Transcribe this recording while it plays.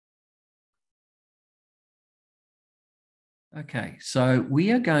Okay, so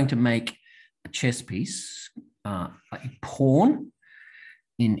we are going to make a chess piece, a pawn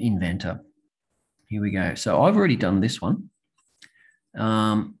in Inventor. Here we go. So I've already done this one.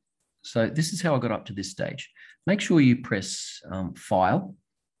 So this is how I got up to this stage. Make sure you press File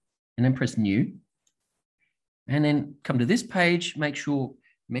and then press New. And then come to this page, make sure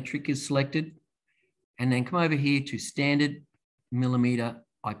metric is selected, and then come over here to Standard Millimeter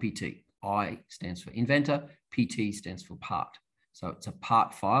IPT. I stands for Inventor, PT stands for part. So it's a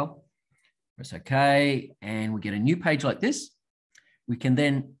part file. Press OK, and we get a new page like this. We can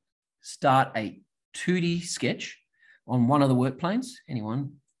then start a 2D sketch on one of the work planes,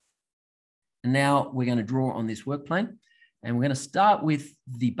 anyone. And now we're going to draw on this work plane, and we're going to start with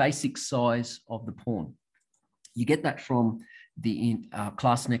the basic size of the pawn. You get that from the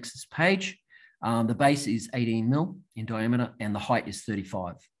Class Nexus page. The base is 18 mil in diameter and the height is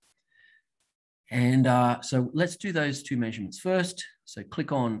 35. And so let's do those two measurements first. So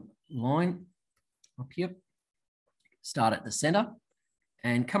click on line up here, start at the center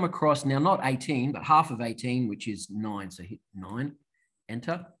and come across now, not 18, but half of 18, which is 9. So hit 9,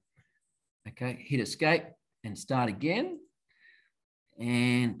 enter. Okay, hit escape and start again.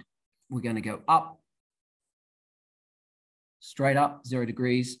 And we're going to go up, straight up 0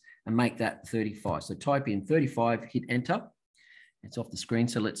 degrees and make that 35. So type in 35, hit enter. It's off the screen.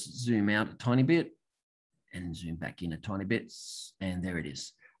 So let's zoom out a tiny bit and zoom back in a tiny bit. And there it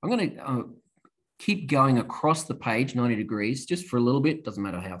is. I'm going to keep going across the page 90 degrees just for a little bit. Doesn't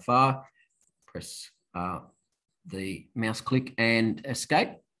matter how far. Press the mouse click and escape.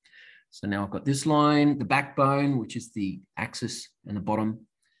 So now I've got this line, the backbone, which is the axis, and the bottom,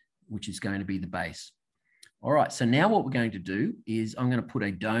 which is going to be the base. All right, so now what we're going to do is I'm going to put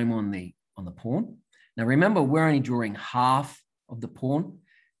a dome on the pawn. Now remember, we're only drawing half of the pawn,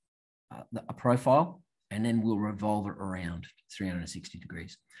 a profile, and then we'll revolve it around 360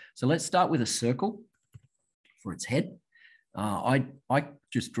 degrees. So let's start with a circle for its head. I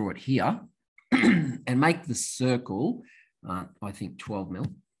just draw it here and make the circle, I think 12 mil,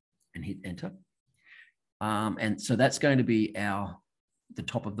 and hit enter. And so that's going to be the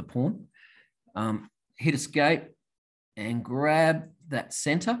top of the pawn. Hit escape and grab that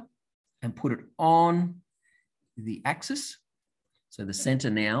center and put it on the axis. So the center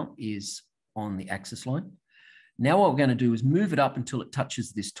now is on the axis line. Now what we're going to do is move it up until it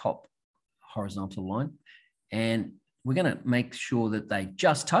touches this top horizontal line. And we're going to make sure that they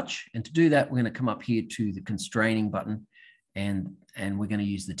just touch. And to do that, we're going to come up here to the constraining button and we're going to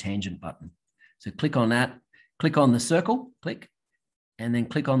use the tangent button. So click on that, click on the circle, click, and then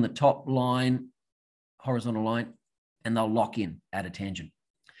click on the top line, horizontal line, and they'll lock in at a tangent.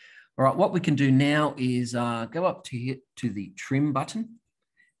 All right, what we can do now is go up to the trim button,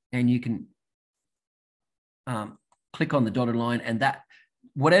 and you can click on the dotted line, and that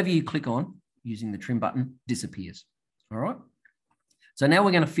whatever you click on using the trim button disappears. All right. So now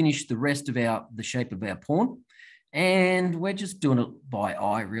we're going to finish the rest of the shape of our pawn, and we're just doing it by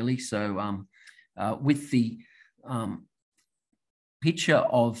eye, really. So with the picture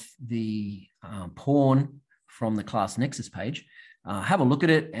of the pawn from the Class Nexus page, have a look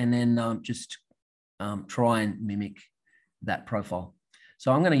at it and then just try and mimic that profile.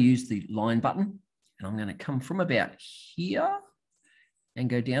 So I'm going to use the line button and I'm going to come from about here and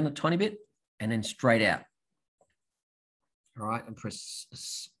go down a tiny bit and then straight out. All right, and press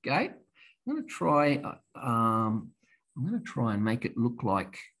escape. I'm going to try and make it look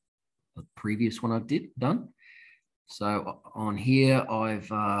like the previous one I've done. So on here, let's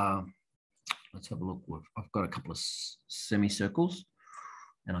have a look. I've got a couple of semicircles,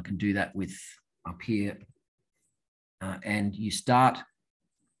 and I can do that with up here. And you start,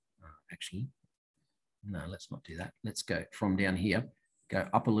 actually, no, let's not do that. Let's go from down here, go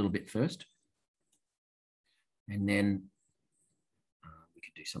up a little bit first. And then we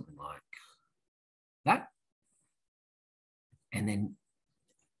could do something like that. And then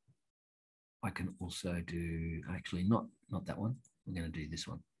I can also do, actually not that one. We're going to do this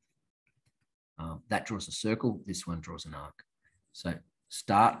one. That draws a circle. This one draws an arc. So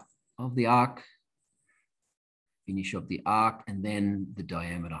start of the arc, finish of the arc, and then the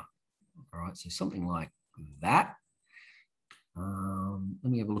diameter. All right, so something like that.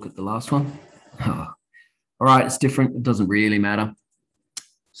 Let me have a look at the last one. All right, it's different. It doesn't really matter.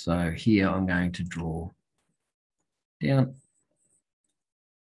 So here I'm going to draw down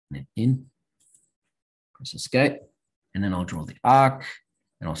and then in. Press escape, and then I'll draw the arc,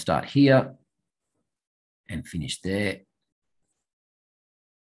 and I'll start here and finish there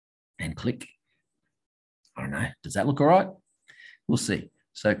and click. I don't know, does that look all right? We'll see.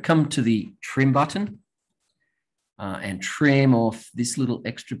 So come to the trim button. and trim off this little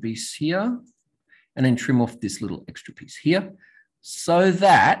extra piece here, and then trim off this little extra piece here, so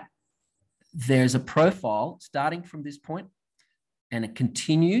that there's a profile starting from this point and it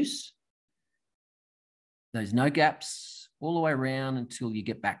continues. There's no gaps all the way around until you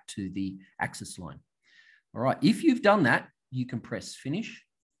get back to the axis line. All right, if you've done that, you can press finish.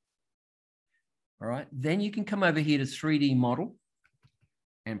 All right, then you can come over here to 3D model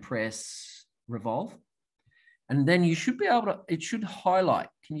and press revolve. And then you should be able to, it should highlight.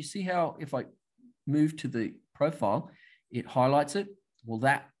 Can you see how if I move to the profile, it highlights it? Well,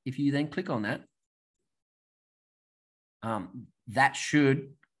 that, if you then click on that, that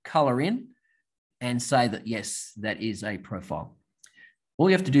should color in and say that, yes, that is a profile. All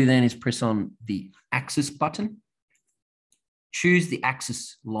you have to do then is press on the axis button, choose the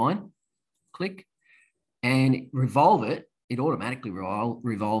axis line, click, and revolve it. It automatically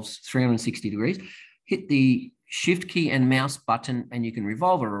revolves 360 degrees. Hit the shift key and mouse button and you can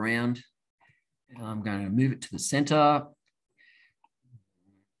revolve it around. I'm going to move it to the center.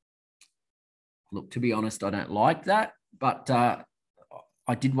 Look, to be honest, I don't like that, but I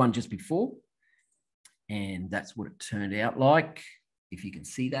did one just before and that's what it turned out like. If you can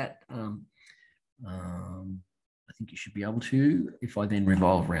see that, I think you should be able to. If I then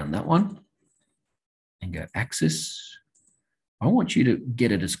revolve around that one and go axis, I want you to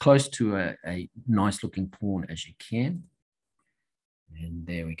get it as close to a nice looking pawn as you can. And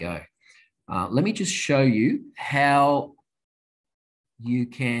there we go. Let me just show you how you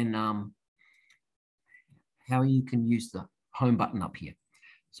can use the home button up here.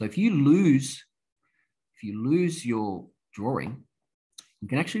 So if you lose your drawing, you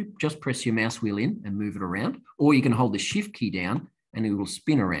can actually just press your mouse wheel in and move it around, or you can hold the shift key down and it will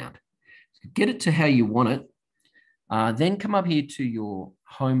spin around. So get it to how you want it. Then come up here to your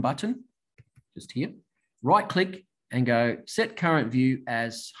home button, just here, right click and go set current view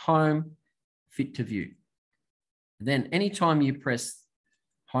as home fit to view. And then anytime you press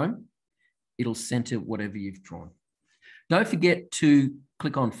home, it'll center whatever you've drawn. Don't forget to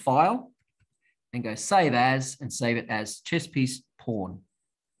click on file and go save as and save it as chess piece pawn.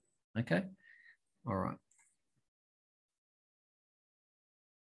 Okay, all right.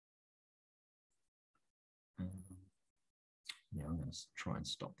 Now I'm going to try and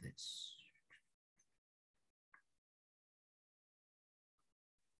stop this.